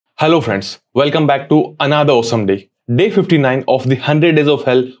Hello friends, welcome back to another awesome day. Day 59 of the 100 days of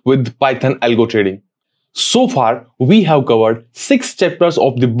hell with Python algo trading. So far, we have covered 6 chapters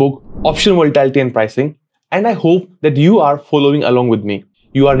of the book Option Volatility and Pricing, and I hope that you are following along with me.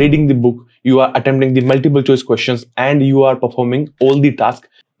 You are reading the book, you are attempting the multiple choice questions, and you are performing all the tasks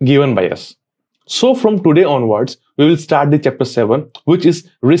given by us. So from today onwards, we will start the chapter 7, which is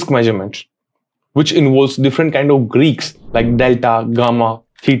risk measurement, which involves different kind of Greeks like delta, gamma,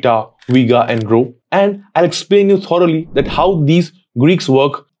 theta, vega, and rho. And I'll explain you thoroughly that how these Greeks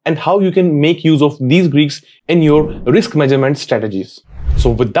work and how you can make use of these Greeks in your risk measurement strategies.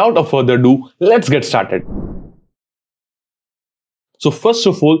 So without a further ado, let's get started. So first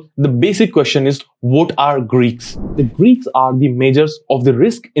of all, the basic question is, what are Greeks? The Greeks are the measures of the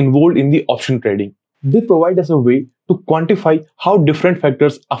risk involved in the option trading. They provide us a way to quantify how different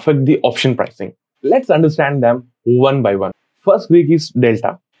factors affect the option pricing. Let's understand them one by one. First Greek is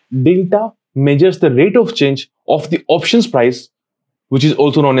delta. Delta measures the rate of change of the options price, which is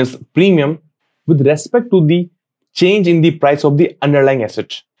also known as premium, with respect to the change in the price of the underlying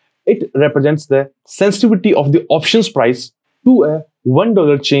asset. It represents the sensitivity of the options price to a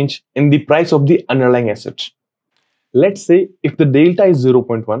 $1 change in the price of the underlying asset. Let's say if the delta is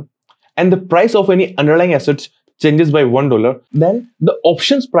 0.1 and the price of any underlying asset changes by $1, then the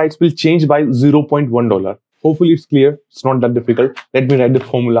options price will change by $0.1. Hopefully it's clear, it's not that difficult. Let me write the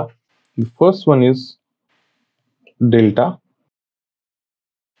formula. The first one is delta,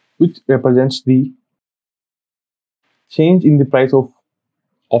 which represents the change in the price of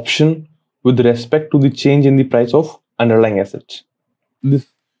option with respect to the change in the price of underlying asset. This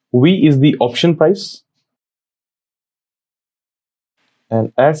V is the option price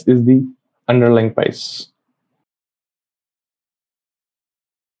and S is the underlying price.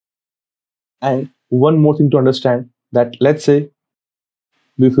 And one more thing to understand, that let's say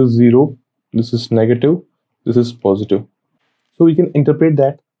this is 0, this is negative, this is positive. So we can interpret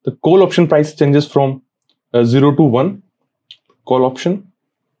that the call option price changes from 0 to 1, call option,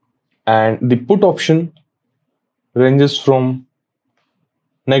 and the put option ranges from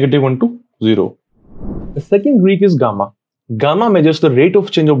 -1 to 0. The second Greek is gamma. Gamma measures the rate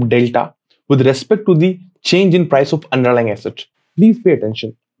of change of delta with respect to the change in price of underlying asset. Please pay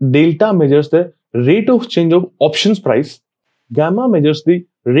attention. Delta measures the rate of change of options price. Gamma measures the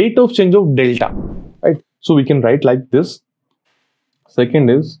rate of change of delta. Right? So we can write like this. Second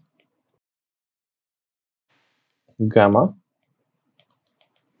is gamma,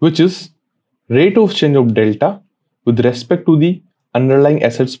 which is rate of change of delta with respect to the underlying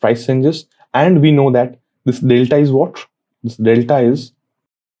assets price changes. And we know that this delta is what? This delta is,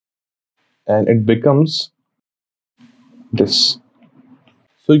 and it becomes this.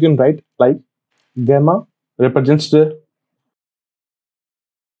 So you can write like gamma represents the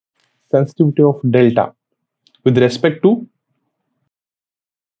sensitivity of delta with respect to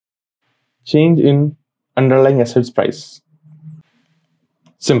change in underlying assets price.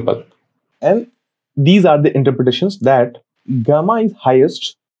 Simple. And these are the interpretations that gamma is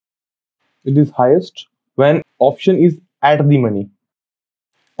highest. It is highest when option is at the money.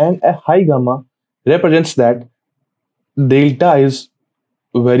 And a high gamma represents that delta is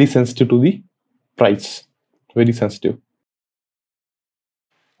very sensitive to the price. Very sensitive.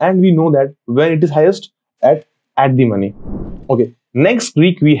 And we know that when it is highest at the money. Okay, next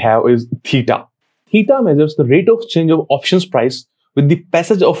Greek we have is theta. Theta measures the rate of change of options price with the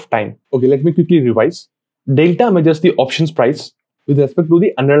passage of time. Okay, let me quickly revise. Delta measures the options price with respect to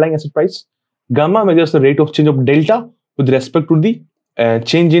the underlying asset price. Gamma measures the rate of change of delta with respect to the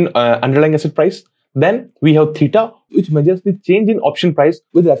change in underlying asset price. Then we have theta, which measures the change in option price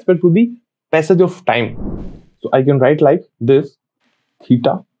with respect to the passage of time. So I can write like this.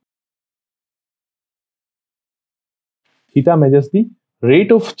 Theta measures the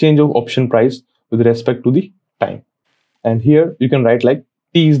rate of change of option price with respect to the time. And here you can write like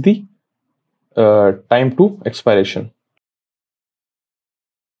T is the time to expiration.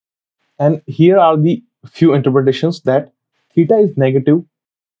 And here are the few interpretations that theta is negative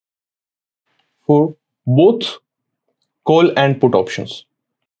for both call and put options.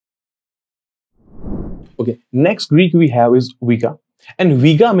 Okay, next Greek we have is Vega. And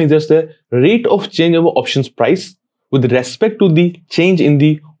Vega measures the rate of change of options price with respect to the change in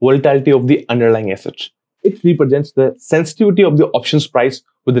the volatility of the underlying asset. It represents the sensitivity of the options price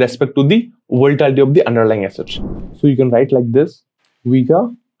with respect to the volatility of the underlying asset. So you can write like this.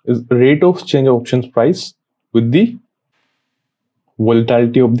 Vega is rate of change of options price with the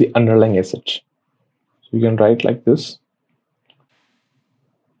volatility of the underlying asset. So you can write like this.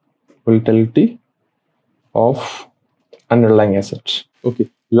 Volatility of underlying assets. Okay,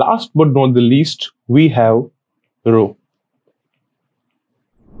 Last but not the least, we have rho.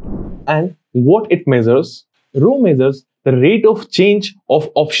 And what it measures? Rho measures the rate of change of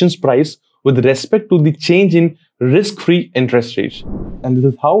options price with respect to the change in risk-free interest rate. And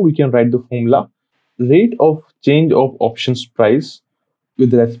this is how we can write the formula. Rate of change of options price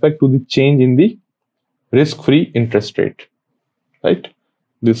with respect to the change in the risk-free interest rate. Right?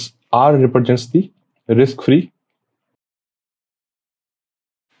 This R represents the risk-free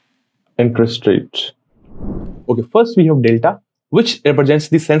interest rate. Okay, first we have delta, which represents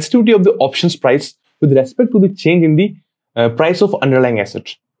the sensitivity of the options price with respect to the change in the price of underlying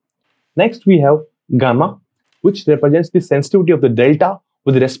asset. Next, we have gamma, which represents the sensitivity of the delta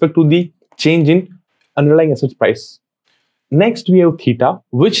with respect to the change in underlying asset price. Next, we have theta,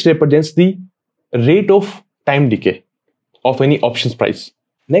 which represents the rate of time decay of any options price.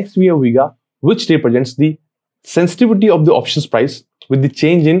 Next, we have Vega, which represents the sensitivity of the options price with the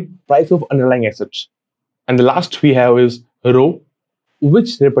change in price of underlying assets. And the last we have is rho,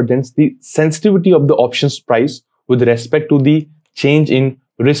 which represents the sensitivity of the options price with respect to the change in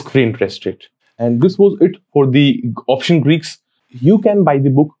risk-free interest rate. And this was it for the option Greeks. You can buy the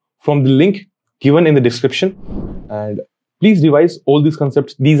book from the link given in the description. And please revise all these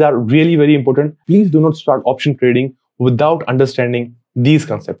concepts. These are really very important. Please do not start option trading without understanding these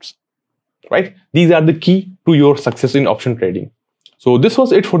concepts. Right? These are the key to your success in option trading. So this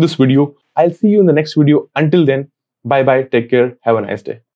was it for this video. I'll see you in the next video. Until then, bye bye, take care, have a nice day.